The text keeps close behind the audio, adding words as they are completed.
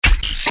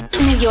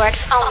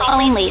York's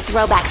only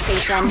throwback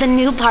station, the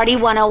new Party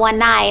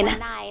 1019.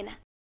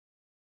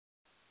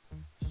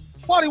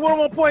 Party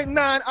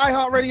 101.9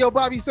 iHeartRadio.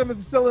 Bobby Simmons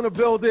is still in the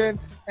building.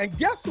 And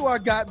guess who I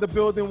got in the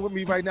building with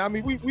me right now? I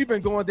mean, we've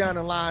been going down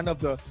the line of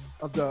the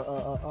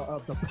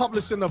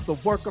publishing of the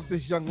work of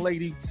this young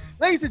lady.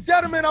 Ladies and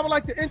gentlemen, I would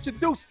like to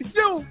introduce to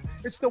you,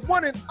 it's the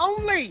one and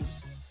only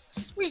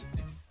Sweet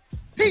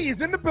T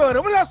is in the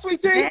building. What's up,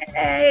 Sweet T?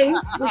 Hey,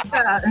 what's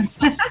up?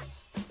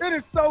 It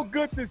is so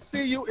good to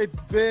see you. It's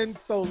been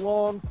so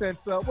long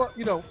since,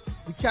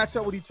 we catch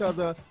up with each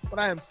other, but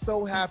I am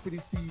so happy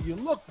to see you. You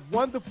look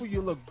wonderful.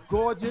 You look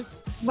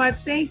gorgeous. Well,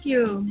 thank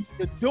you.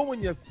 You're doing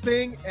your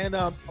thing, and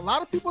a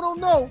lot of people don't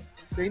know.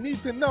 They need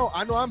to know.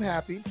 I know I'm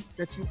happy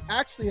that you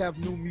actually have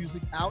new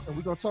music out, and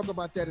we're going to talk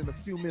about that in a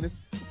few minutes.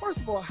 But first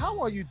of all, how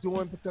are you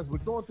doing? Because we're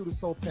going through this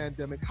whole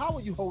pandemic. How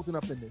are you holding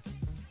up in this?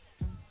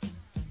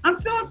 I'm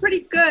doing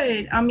pretty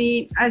good. I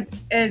mean, as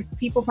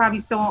people probably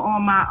saw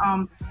on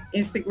my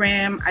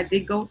Instagram, I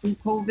did go through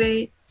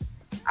COVID.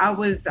 I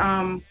was,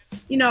 I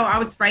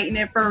was frightened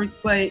at first,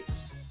 but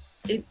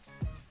it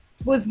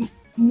was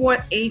more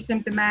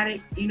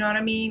asymptomatic. You know what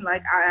I mean?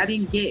 Like I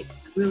didn't get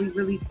really,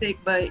 really sick,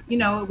 but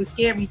it was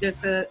scary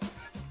just to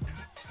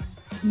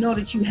know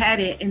that you had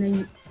it, and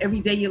then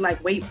every day you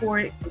like wait for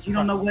it because you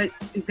don't know what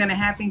is gonna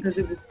happen because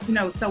it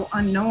was so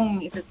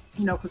unknown. If it,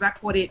 because I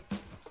caught it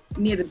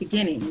near the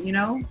beginning,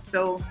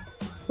 so,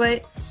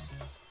 but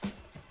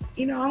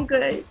I'm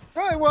good.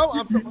 All right,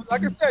 well,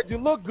 like I said, you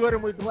look good,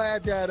 and we're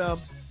glad that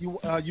you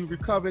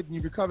recovered, and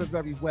you recovered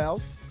very well.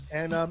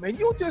 And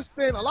you've just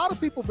been, a lot of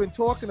people have been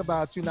talking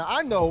about you. Now,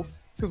 I know,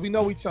 because we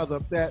know each other,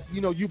 that,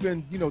 you've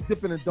been,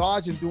 dipping and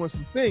dodging, doing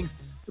some things.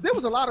 But there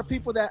was a lot of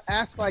people that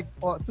asked, like,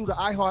 through the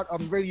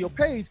iHeart radio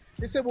page,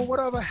 they said, well,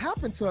 whatever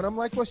happened to her? And I'm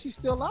like, well, she's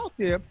still out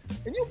there.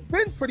 And you've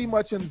been pretty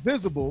much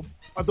invisible.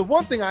 The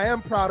one thing I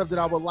am proud of that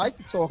I would like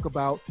to talk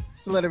about,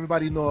 to let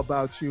everybody know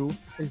about you,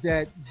 is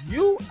that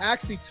you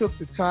actually took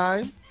the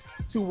time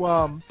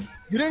to,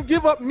 you didn't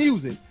give up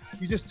music.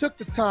 You just took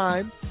the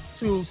time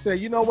to say,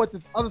 you know what,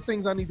 there's other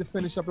things I need to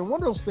finish up. And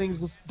one of those things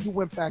was you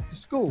went back to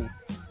school.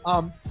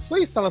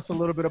 Please tell us a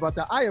little bit about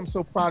that. I am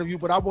so proud of you,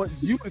 but I want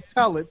you to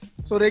tell it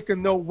so they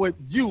can know what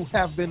you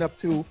have been up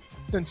to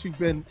since you've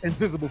been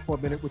invisible for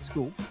a minute with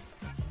school.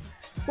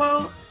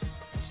 Well,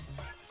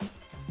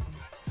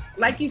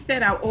 like you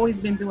said, I've always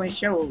been doing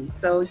shows.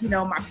 So,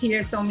 my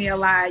peers told me a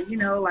lot,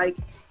 like,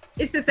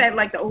 it's just that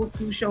like the old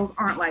school shows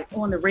aren't like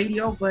on the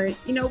radio, but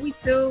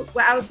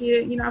we're out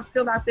there, I'm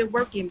still out there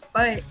working,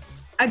 but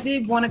I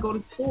did want to go to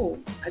school.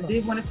 I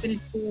did want to finish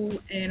school,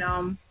 and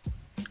I'm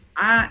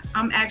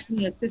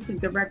actually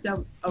assistant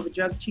director of a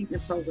drug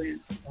treatment program.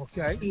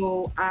 Okay.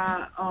 So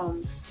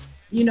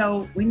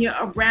when you're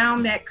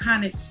around that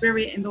kind of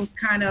spirit and those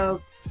kind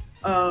of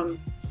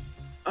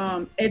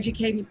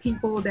educated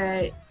people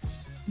that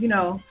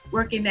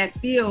work in that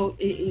field,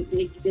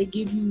 they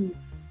give you,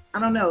 I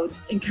don't know,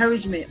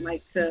 encouragement,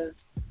 like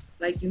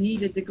you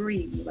need a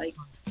degree. Like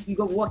you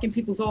go walk in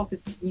people's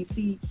offices and you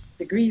see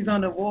degrees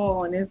on the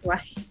wall, and it's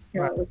like,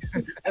 I need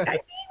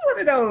one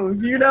of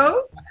those,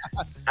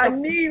 I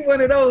need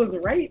one of those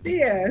right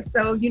there.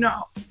 So,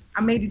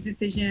 I made a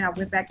decision. I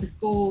went back to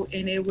school,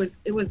 and it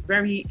was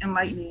very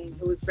enlightening.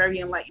 It was very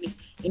enlightening,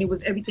 and it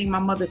was everything my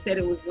mother said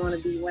it was going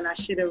to be when I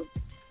should have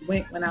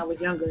went when I was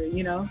younger.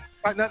 Now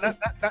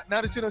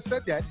that you done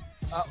said that,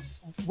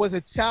 was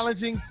it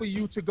challenging for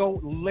you to go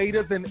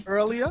later than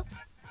earlier?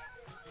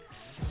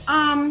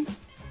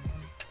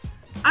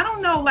 I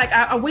don't know. Like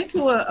I went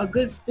to a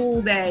good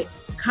school that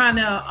kind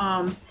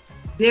of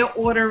their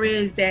order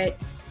is that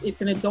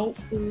it's an adult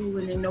school,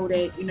 and they know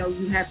that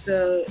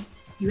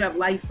you have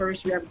life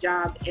first, you have a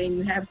job, and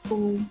you have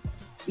school.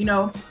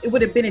 It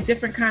would have been a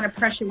different kind of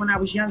pressure when I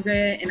was younger,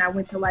 and I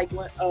went to like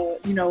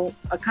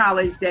a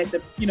college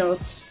that you're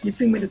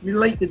 2 minutes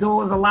late, the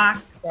doors are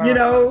locked.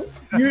 You're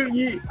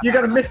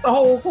gonna miss the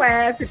whole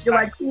class if you're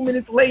like 2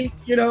 minutes late.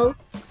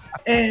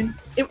 And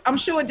I'm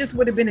sure it just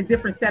would have been a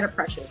different set of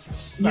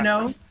pressures.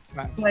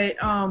 Right. But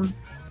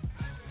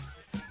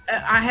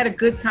I had a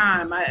good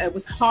time. It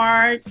was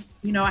hard.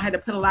 I had to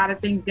put a lot of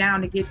things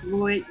down to get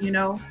through it.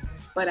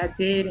 But I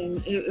did,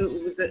 and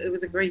it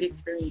was a great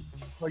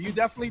experience. Well, you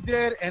definitely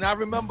did, and I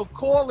remember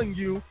calling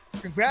you,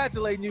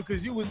 congratulating you,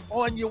 because you was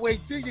on your way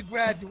to your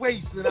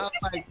graduation. And I was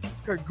like,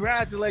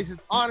 congratulations.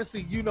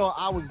 Honestly,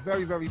 I was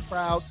very, very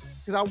proud,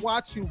 because I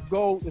watched you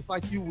go. It's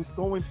like you was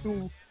going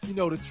through,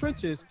 the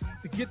trenches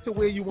to get to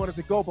where you wanted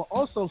to go, but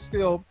also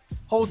still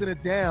holding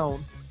it down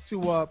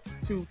to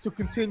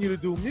continue to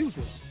do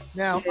music.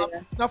 Now,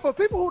 now for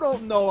people who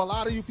don't know, a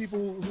lot of you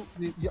people,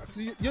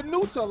 you're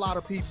new to a lot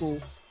of people,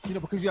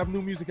 because you have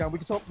new music out. We're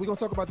gonna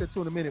talk about that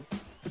too in a minute.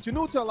 But you're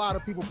new to a lot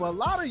of people, but a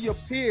lot of your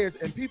peers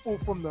and people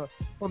from the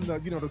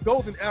the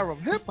golden era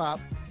of hip hop,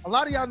 a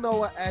lot of y'all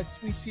know her as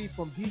Sweet T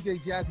from DJ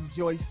Jazzy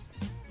Joyce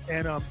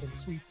and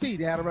Sweet T.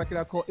 They had a record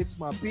out called It's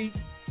My Beat,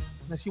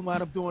 and she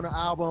wound up doing an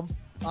album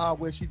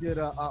where she did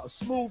a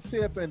Smooth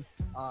Tip, and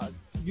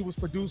you was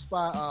produced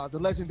by the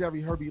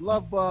legendary Herbie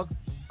Lovebug.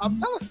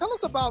 Tell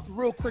us about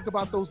real quick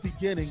about those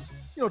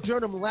beginnings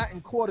during them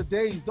Latin Quarter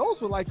days,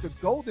 those were like the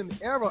golden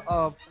era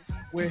of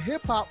where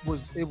hip hop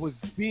was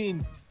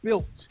being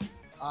built.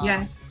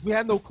 Yeah. We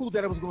had no clue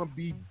that it was going to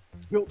be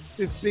built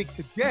this big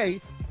today.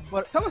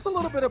 But tell us a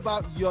little bit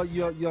about your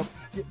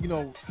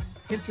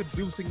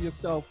introducing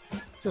yourself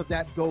to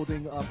that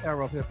golden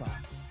era of hip hop.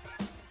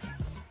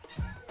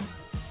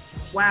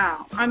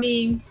 Wow. I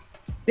mean,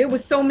 there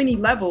was so many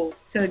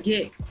levels to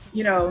get,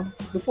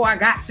 before I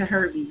got to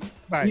Herbie.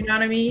 Right. You know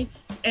what I mean?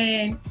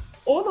 And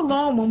all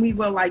along when we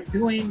were like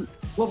doing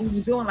what we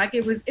were doing, like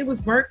it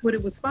was work, but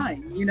it was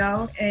fun,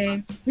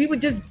 and we were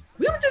just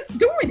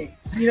doing it.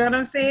 You know what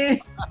I'm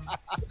saying?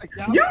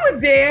 You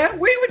was there.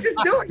 We were just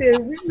doing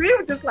it. We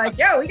were just like,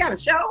 yo, we got a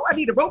show. I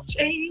need a rope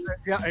chain.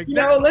 Yeah,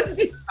 exactly. Let's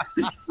get,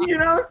 you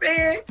know what I'm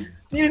saying?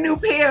 Need a new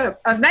pair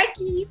of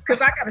Nikes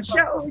because I got a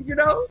show,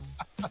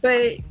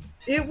 But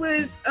it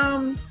was,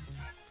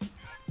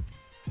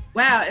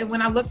 wow. And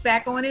when I look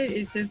back on it,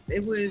 it's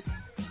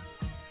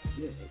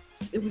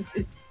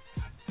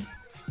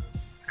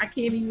I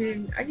can't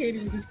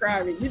even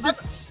describe it. You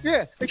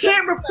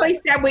can't replace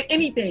that with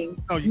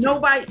anything. No,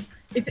 nobody.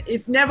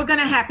 It's never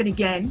gonna happen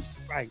again.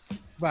 Right,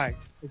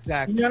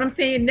 exactly. You know what I'm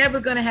saying? Never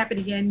gonna happen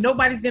again.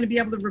 Nobody's gonna be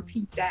able to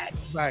repeat that.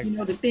 Right.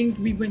 The things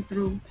we went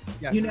through.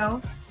 Yes.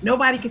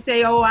 Nobody can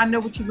say, "Oh, I know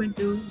what you went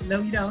through."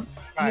 No, you don't.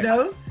 Right.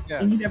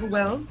 Yeah. And you never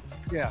will.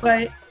 Yeah.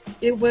 But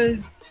it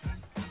was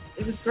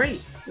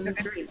great. It was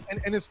great.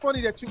 And it's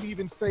funny that you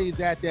even say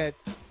that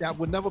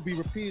would never be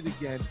repeated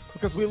again,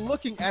 because we're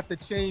looking at the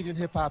change in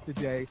hip hop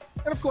today.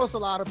 And of course, a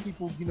lot of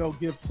people,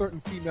 give certain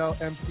female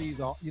MCs,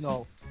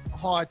 a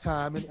hard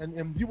time.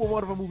 And you were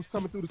one of them who was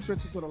coming through the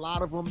trenches with a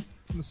lot of them,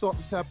 from the Salt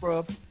and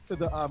Pepper to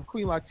the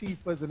Queen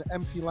Latifahs and the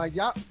MC Light.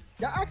 Y'all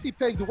actually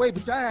paved the way,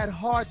 but y'all had a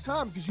hard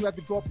time because you had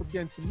to go up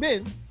against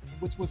men,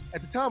 which was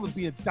at the time was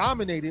being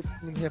dominated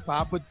in hip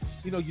hop, but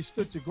you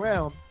stood your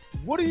ground.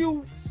 What do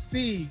you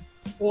see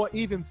or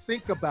even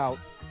think about?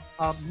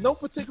 No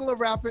particular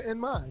rapper in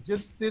mind,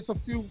 just there's a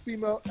few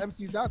female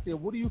MCs out there.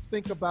 What do you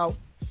think about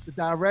the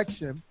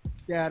direction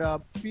that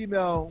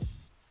female,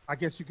 I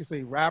guess you could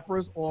say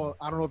rappers, or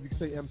I don't know if you could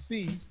say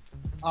MCs,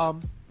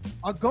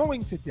 are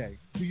going today?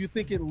 Do you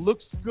think it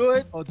looks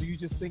good, or do you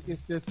just think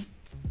it's just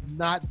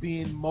not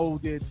being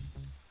molded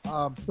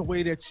the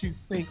way that you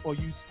think or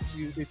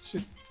it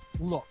should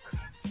look?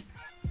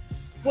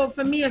 Well,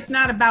 for me, it's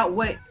not about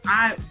what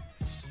I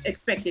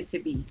expect it to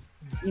be.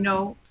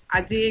 I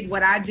did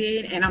what I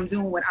did, and I'm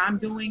doing what I'm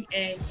doing.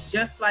 And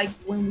just like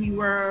when we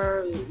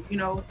were,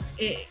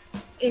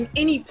 in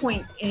any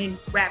point in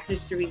rap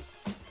history,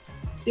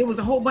 there was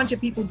a whole bunch of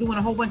people doing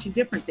a whole bunch of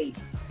different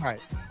things. Right.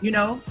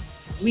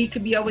 We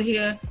could be over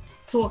here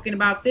talking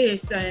about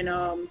this, and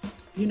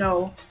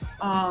the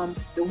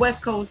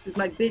West Coast is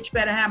like, bitch,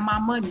 better have my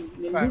money.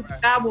 And Luke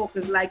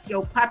Skywalker's like,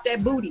 yo, pop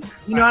that booty.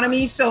 You know what I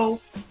mean? So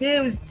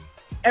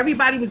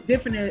everybody was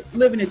different,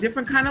 living a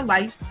different kind of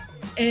life.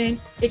 And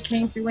it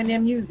came through in their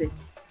music,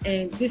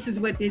 and this is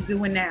what they're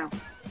doing now.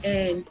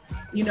 And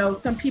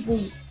some people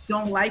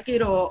don't like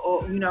it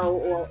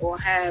or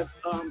have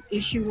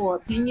issue or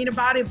opinion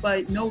about it,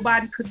 but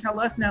nobody could tell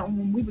us nothing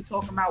when we were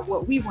talking about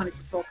what we wanted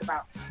to talk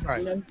about.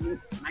 Right. You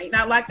might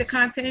not like the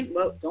content,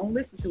 well, don't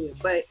listen to it.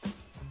 But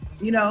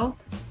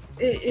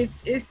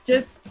it's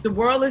just the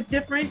world is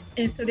different,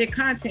 and so their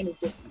content is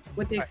different.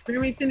 What they're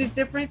experiencing is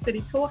different, so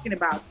they're talking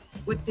about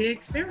what they're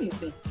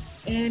experiencing,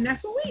 and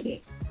that's what we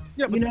did.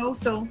 Yeah, but,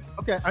 so.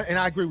 Okay, and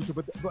I agree with you,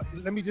 but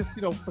let me just,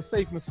 for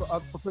safeness, for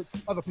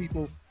other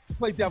people,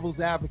 play devil's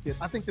advocate.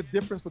 I think the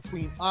difference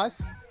between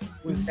us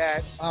was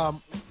that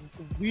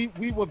we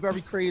were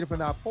very creative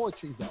in our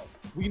poetry, though.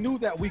 We knew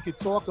that we could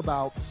talk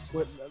about,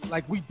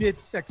 like we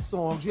did sex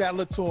songs. You had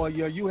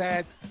LaToya, you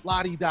had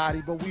Lottie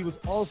Dottie, but we was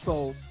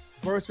also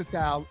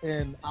versatile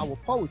in our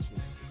poetry.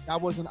 That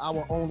wasn't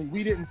our only.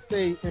 We didn't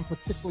stay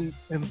particularly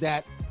in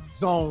that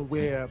zone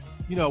where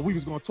we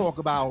was going to talk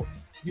about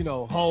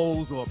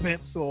hoes or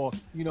pimps, or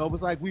it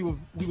was like we was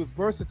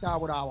versatile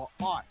with our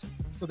art,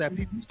 so that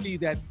people see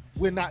that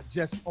we're not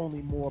just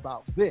only more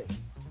about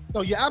this.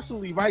 So you're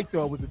absolutely right,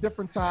 though. It was a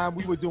different time.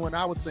 We were doing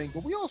our thing,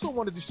 but we also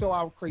wanted to show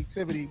our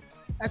creativity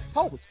as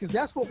poets, because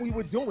that's what we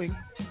were doing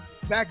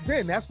back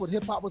then. That's what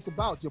hip hop was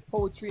about, your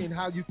poetry and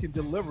how you can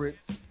deliver it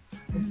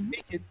and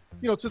speak it,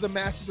 to the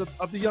masses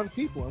of the young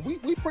people. And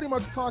we pretty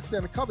much conquered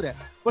that and covered that.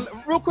 But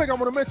real quick, I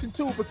want to mention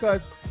too,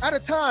 because at a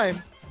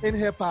time in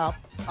hip hop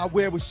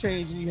where it was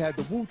changing, you had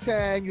the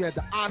Wu-Tang, you had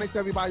the Onyx,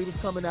 everybody was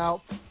coming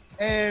out,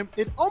 and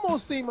it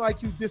almost seemed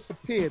like you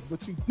disappeared,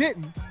 but you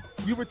didn't.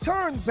 You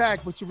returned back,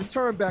 but you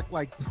returned back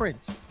like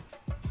Prince.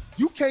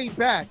 You came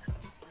back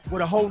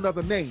with a whole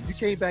nother name. You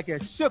came back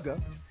as Sugar,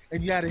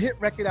 and you had a hit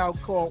record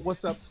out called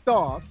What's Up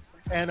Star.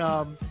 And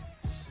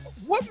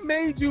what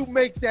made you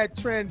make that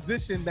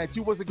transition that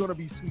you wasn't going to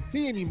be Sweet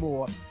Tea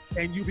anymore,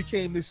 and you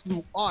became this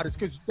new artist?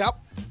 Because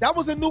that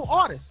was a new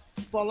artist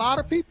for a lot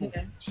of people.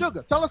 Yeah.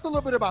 Sugar, tell us a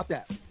little bit about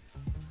that.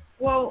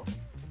 Well,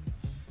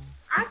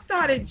 I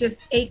started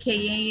just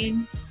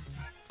AKAing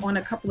on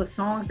a couple of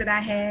songs that I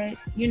had.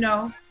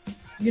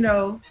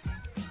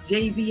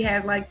 Jay-Z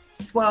had like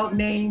 12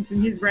 names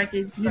in his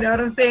records. You know what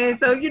I'm saying?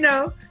 So you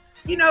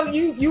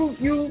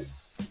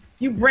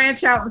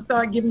branch out and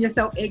start giving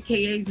yourself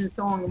AKAs and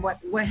so on. And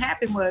what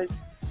happened was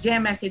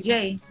Jam Master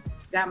Jay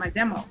got my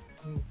demo,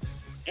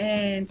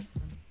 and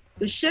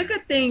the sugar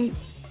thing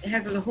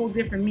has a whole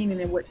different meaning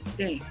than what you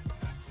think.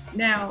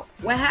 Now,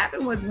 what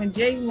happened was when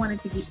Jay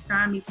wanted to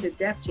sign me to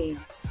Def Jam,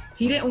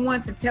 he didn't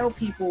want to tell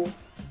people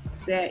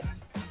that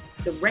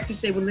the records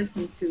they were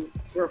listening to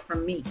were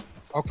from me.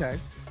 Okay.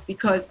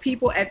 Because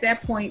people at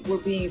that point were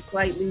being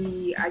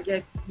slightly, I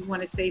guess you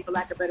want to say, for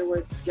lack of better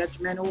words,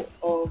 judgmental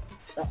of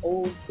the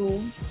old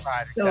school.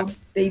 Right. So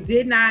he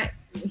did not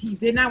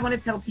want to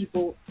tell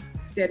people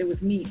that it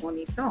was me on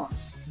these songs.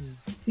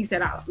 He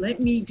said, let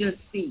me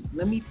just see.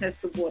 Let me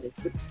test the waters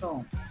with the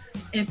song.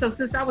 And so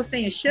since I was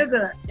saying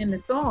sugar in the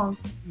song,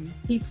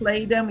 he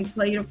played them. He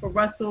played them for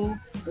Russell.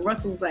 And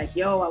Russell was like,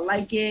 yo, I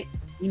like it.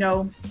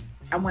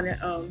 I want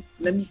to,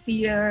 let me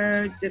see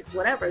her, just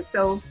whatever.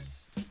 So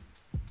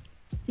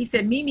he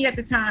said, meet me at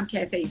the Time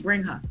Cafe,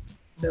 bring her.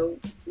 So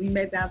we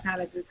met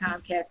downtown at the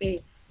Time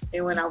Cafe.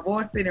 And when I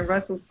walked in and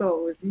Russell saw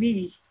it was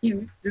me,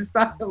 he just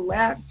started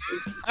laughing.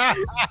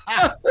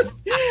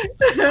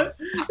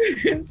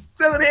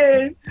 So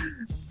then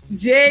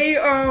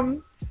Jay,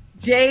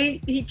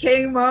 he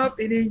came up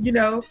and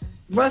then,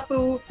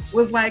 Russell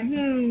was like,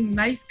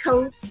 nice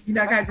coat. I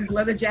got this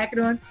leather jacket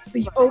on. So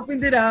he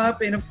opened it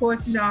up. And of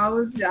course, I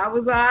was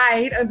all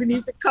right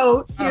underneath the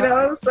coat,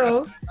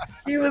 So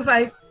he was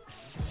like,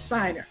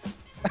 sign her,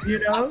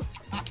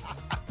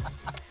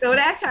 So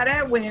that's how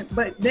that went.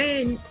 But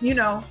then, we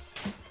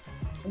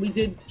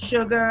did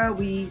Sugar.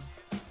 We,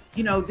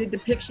 did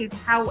the pictures.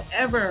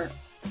 However,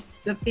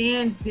 the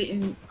fans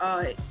didn't,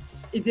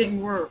 it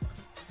didn't work.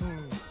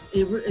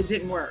 It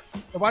didn't work.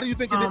 So why do you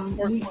think it didn't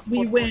work?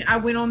 I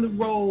went on the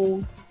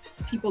road.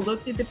 People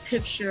looked at the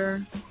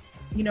picture.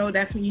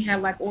 That's when you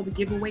had like all the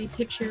giveaway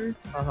pictures.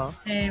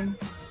 And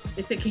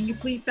they said, can you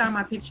please sign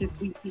my picture,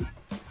 Sweet Tea?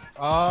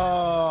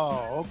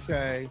 Oh,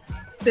 okay.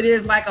 So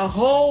there's like a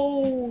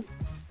whole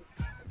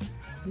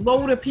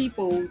load of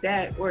people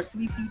that were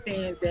Sweet Tea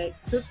fans that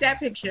took that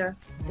picture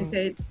and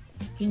said,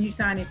 can you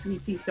sign it,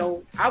 Sweet Tea?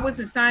 So I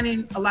wasn't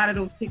signing a lot of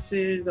those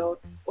pictures or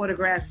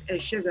autographs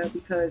as Sugar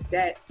because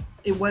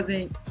it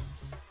wasn't,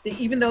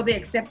 even though they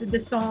accepted the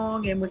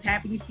song and was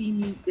happy to see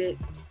me, that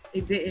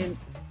it didn't.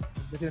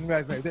 It didn't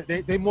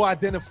resonate. They more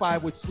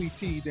identified with Sweet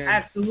Tea than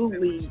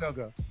absolutely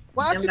Sugar.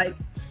 Well, that's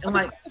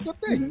a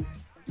thing.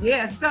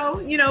 Yeah,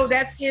 so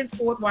that's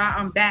henceforth why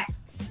I'm back.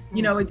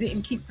 It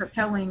didn't keep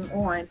propelling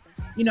on.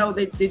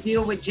 The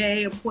deal with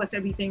Jay, of course,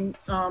 everything.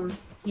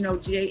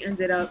 Jay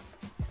ended up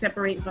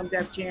separating from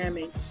Def Jam,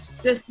 and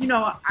just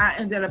I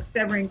ended up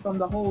severing from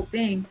the whole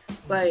thing.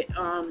 But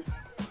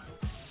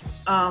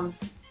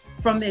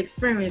from the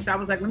experience, I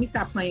was like, let me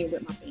stop playing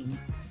with my fans.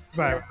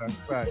 Right.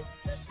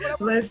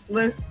 Let's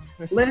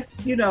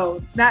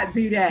not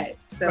do that.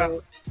 So. Right.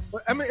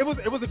 Well, I mean,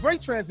 it was a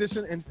great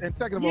transition, and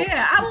second of all,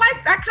 yeah, I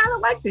kind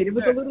of liked it. It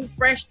was a little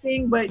fresh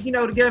thing, but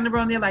to get on the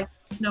road, they're like,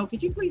 no,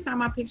 could you please sign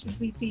my picture,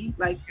 Sweet Tea?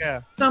 Like,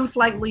 some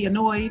slightly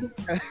annoyed,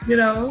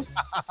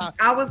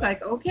 I was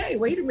like, okay,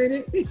 wait a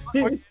minute.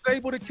 Well, you were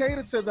able to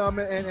cater to them,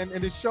 and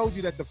it showed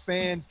you that the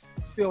fans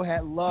still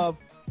had love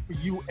for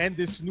you and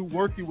this new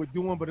work you were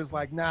doing, but it's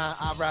like, nah,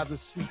 I'd rather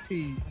Sweet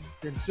Tea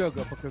than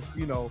Sugar because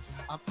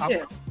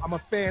I'm a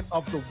fan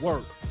of the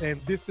work, and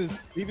this is,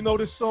 even though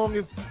this song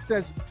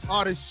says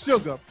artist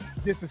Sugar,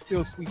 this is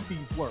still Sweet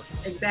Tea's work.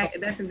 Exactly,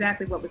 that's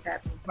exactly what was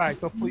happening. Right,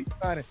 so please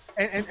sign it.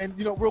 And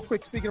real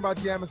quick, speaking about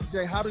Jam Master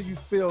Jay, how do you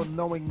feel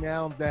knowing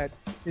now that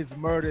his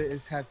murder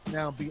has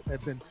now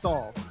been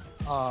solved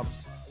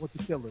with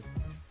the killers?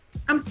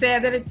 I'm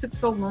sad that it took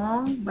so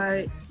long,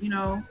 but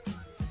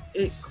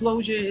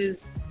closure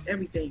is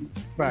everything.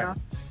 Right.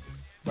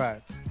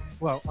 Right.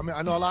 Well, I mean,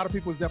 I know a lot of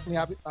people is definitely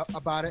happy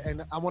about it,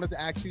 and I wanted to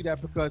ask you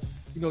that because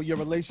your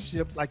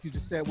relationship, like you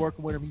just said,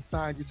 working with him, he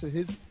signed you to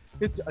his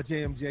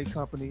JMJ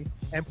company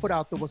and put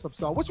out the What's Up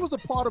song, which was a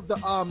part of the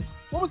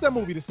what was that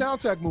movie? The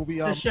soundtrack movie.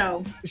 The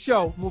show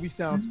movie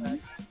soundtrack,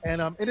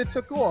 and it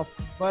took off,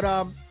 but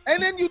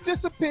and then you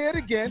disappeared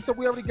again, so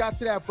we already got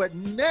to that. But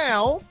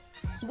now,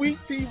 Sweet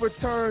Tea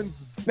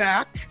returns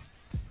back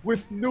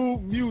with new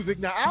music.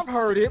 Now I've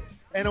heard it,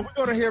 and we're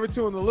gonna hear it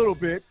too in a little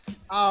bit.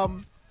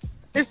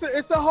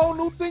 It's a whole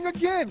new thing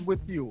again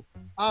with you.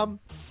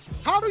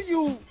 How do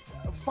you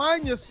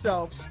find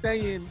yourself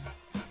staying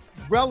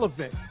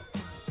relevant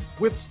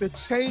with the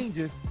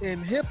changes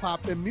in hip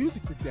hop and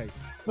music today?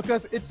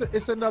 Because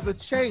it's another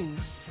change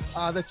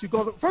that you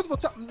go through. First of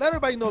all, let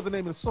everybody know the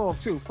name of the song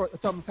too. Tell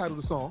them the title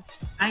of the song.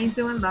 I Ain't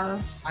Doing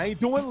Love. I Ain't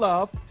Doing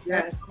Love.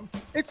 Yes.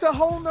 It's a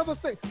whole nother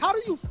thing. How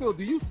do you feel?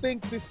 Do you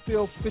think this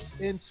still fits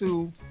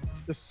into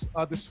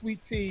the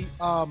Sweet Tea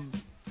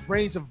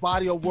range of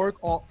body of work,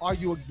 or are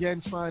you again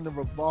trying to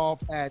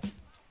revolve at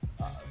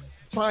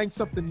trying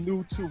something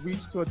new to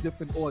reach to a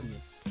different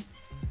audience?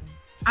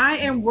 I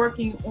am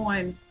working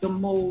on the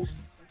most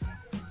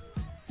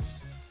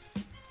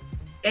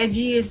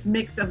edgiest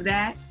mix of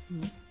that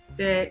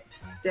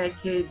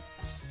could,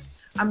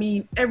 I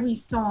mean, every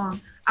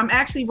song, I'm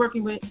actually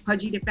working with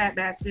Pudgy the Fat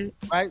Bastard.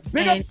 Right.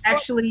 And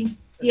actually,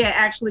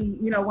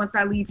 once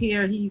I leave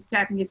here, he's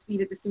tapping his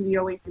feet at the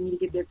studio waiting for me to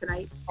get there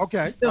tonight.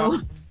 Okay.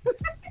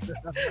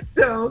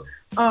 So,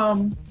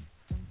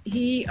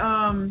 he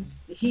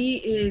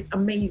is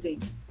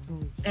amazing.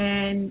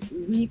 And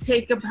we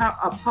take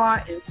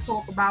apart and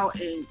talk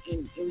about and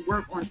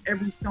work on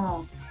every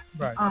song.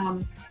 Right.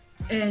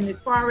 And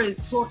as far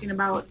as talking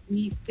about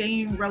me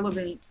staying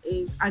relevant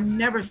is I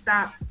never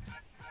stopped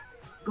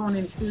going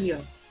in the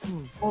studio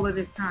all of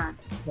this time.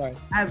 Right.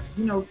 I have,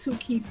 two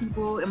key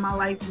people in my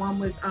life. One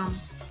was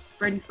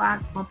Freddie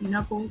Fox, Bumpy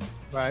Knuckles.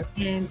 Right.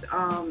 And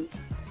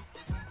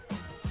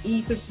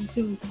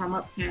E52 from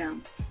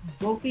Uptown.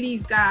 Both of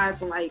these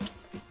guys were like,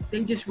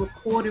 they just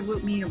recorded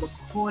with me and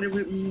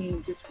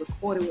just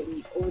recorded with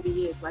me over the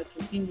years, like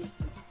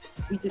continuously.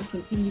 We just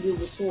continue to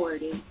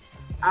record, and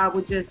I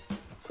would just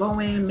go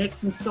in, make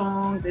some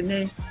songs, and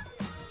then,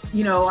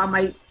 I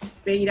might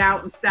fade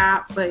out and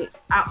stop, but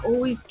I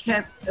always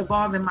kept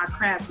evolving my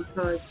craft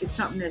because it's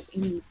something that's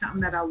in me, something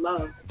that I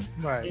love.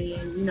 Right.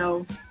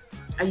 And,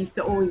 I used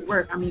to always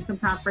work. I mean,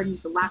 sometimes Freddie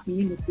used to lock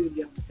me in the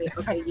studio and say,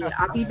 okay, yeah,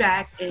 I'll be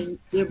back, and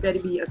there better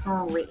be a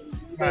song written.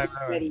 You better be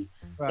ready.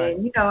 Right.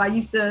 And, I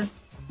used to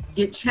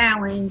get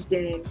challenged,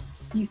 and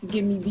he used to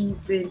give me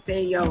beats and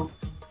say, yo,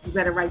 you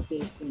better write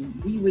this.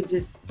 And we would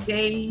just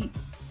stay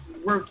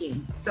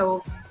working.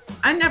 So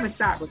I never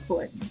stopped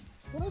recording.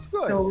 Well, that's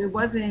good. So it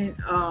wasn't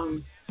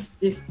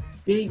this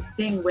big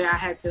thing where I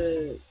had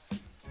to,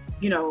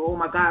 oh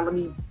my God, let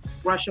me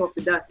brush off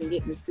the dust and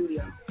get in the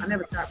studio. I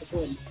never stopped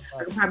recording.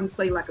 Right. I could probably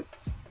play like a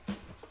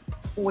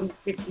 40,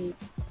 50,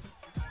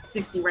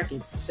 60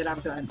 records that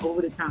I've done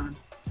over the time.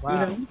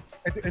 Wow.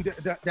 And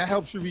that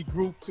helps you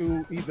regroup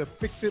to either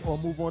fix it or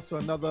move on to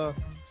another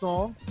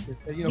song?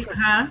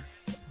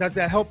 Does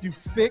that help you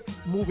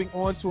fix moving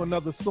on to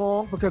another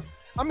song? Because,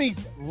 I mean,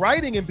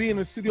 writing and being in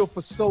the studio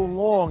for so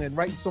long and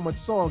writing so much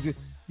songs,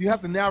 you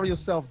have to narrow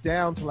yourself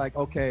down to like,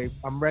 okay,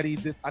 I'm ready.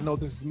 I know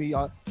this is me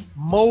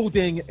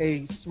molding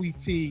a Sweet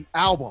Tea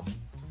album,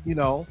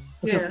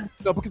 Because,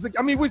 because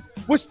I mean,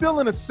 we're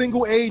still in a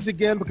single age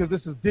again because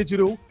this is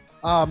digital.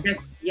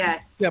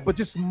 Yes. Yeah, but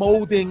just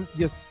molding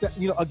your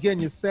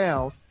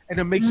sound, and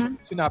then make sure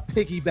you're not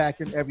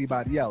piggybacking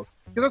everybody else.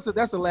 Because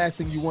that's the last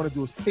thing you want to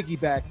do is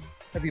piggyback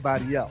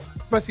everybody else,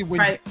 especially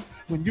when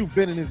you've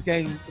been in this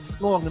game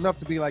long enough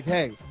to be like,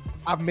 hey,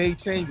 I've made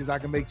changes, I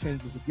can make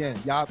changes again.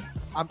 Y'all,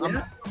 I'm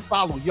gonna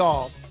follow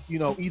y'all.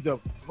 Either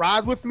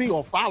ride with me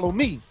or follow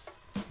me.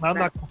 I'm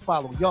not gonna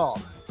follow y'all.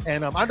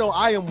 And I know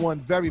I am one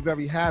very,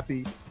 very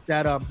happy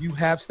that you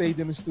have stayed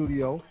in the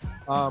studio.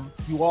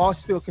 You are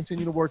still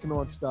continuing working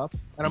on stuff.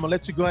 And I'm going to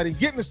let you go ahead and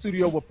get in the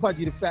studio with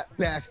Pudgy the Fat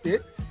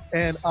Bastard.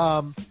 And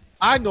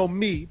I know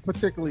me,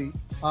 particularly,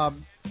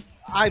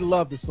 I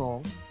love the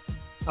song.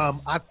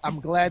 I'm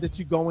glad that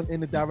you're going in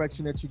the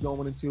direction that you're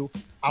going into.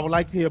 I would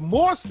like to hear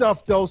more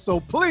stuff, though, so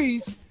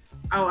please.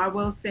 Oh, I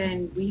will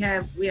send. We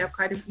have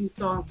quite a few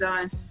songs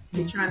done.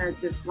 We're trying to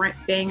just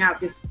bang out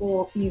this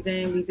fall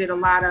season. We did a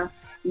lot of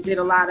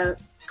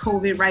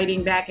COVID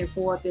writing back and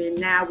forth, and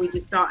now we're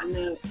just starting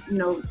to,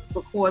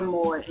 record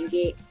more and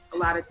get a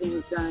lot of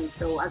things done.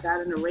 So I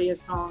got an array of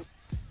songs,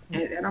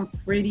 and I'm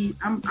pretty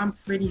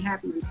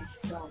happy with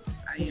these songs.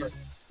 I am.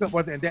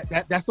 Well, then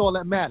that's all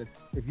that matters.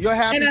 If you're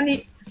happy.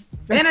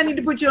 And I need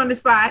to put you on the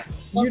spot,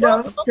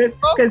 because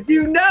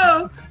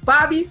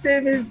Bobby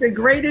Simmons, the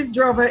greatest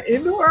drummer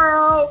in the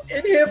world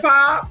in hip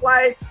hop.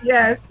 Like,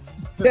 yes,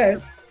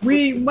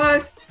 we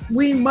must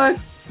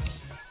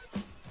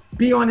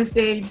be on the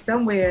stage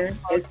somewhere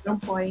at some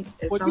point.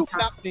 You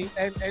got me,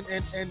 and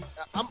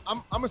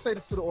I'm gonna say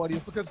this to the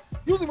audience, because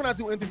usually when I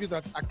do interviews,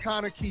 I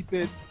kind of keep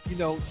it,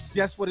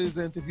 just what it is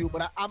an interview.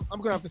 But I'm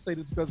gonna have to say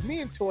this because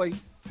me and Toy,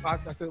 I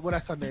said, well,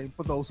 that's her name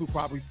for those who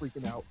probably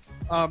freaking out.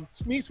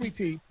 Me, Sweet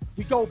Tea,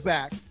 we go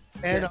back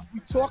and we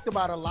talked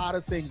about a lot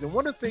of things. And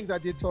one of the things I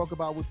did talk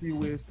about with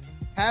you is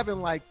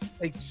having like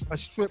a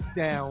stripped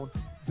down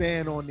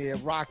band on there,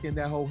 rocking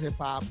that whole hip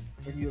hop,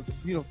 and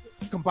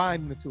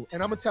combining the two.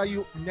 And I'm gonna tell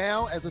you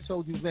now, as I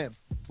told you then,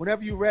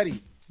 whenever you're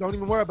ready, don't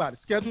even worry about it.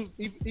 Schedules,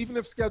 even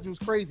if schedule's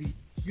crazy,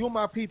 you're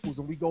my peoples,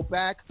 and we go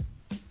back.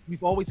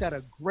 We've always had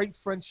a great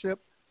friendship,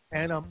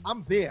 and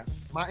I'm there.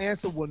 My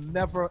answer will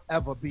never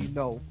ever be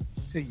no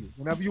to you.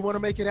 Whenever you want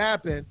to make it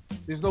happen,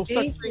 there's no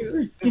such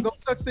thing. There's no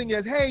such thing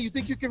as, hey, you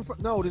think you can?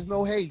 No, there's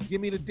no hey.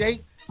 Give me the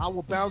date. I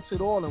will bounce it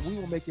all, and we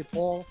will make it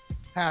all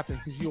happen,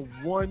 because you're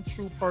one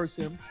true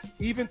person.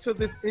 Even to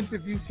this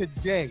interview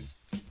today,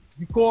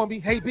 you call me,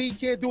 hey B,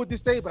 can't do it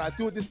this day, but I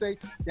do it this day.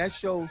 That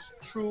shows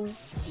true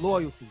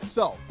loyalty.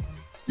 So,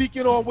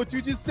 speaking on what you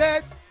just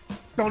said,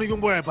 don't even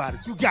worry about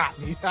it. You got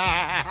me.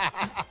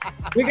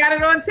 We got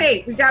it on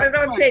tape.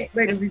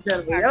 Ladies and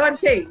gentlemen. On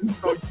tape.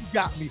 So you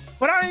got me.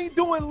 But I Ain't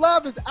Doing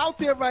Love is out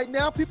there right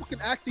now. People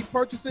can actually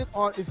purchase it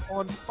on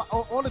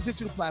the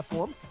digital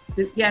platforms.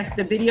 Yes,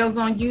 the videos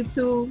on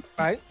YouTube.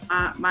 Right.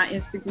 My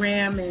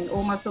Instagram and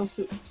all my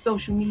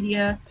social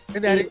media.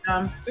 And that is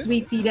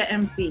Sweet Tea the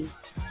MC.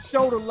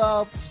 Show the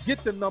love,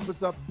 get the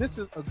numbers up. This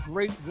is a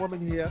great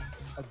woman here,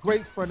 a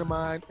great friend of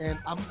mine, and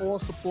I'm all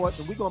support.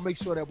 And we're gonna make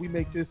sure that we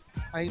make this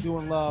I Ain't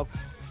Doing Love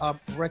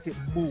record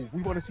move.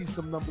 We want to see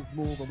some numbers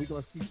move, and we're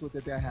gonna see to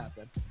it that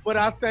happen. But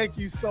I thank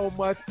you so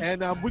much,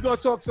 and we're gonna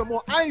talk some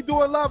more. I Ain't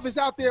Doing Love is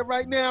out there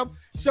right now.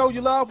 Show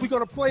your love. We're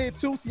gonna play it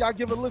too, so y'all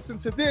give a listen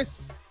to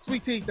this.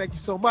 Sweet Tea, thank you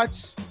so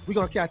much. We're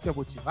gonna catch up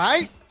with you. All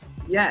right?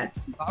 Yes.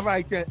 All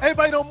right then.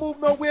 Everybody don't move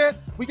nowhere.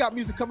 We got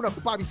music coming up.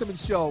 The Bobby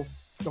Simmons Show.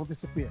 Don't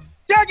disappear.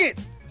 Check it.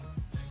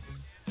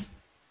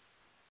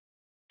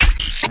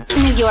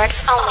 New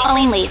York's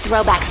only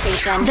throwback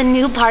station, the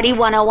new Party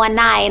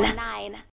 1019.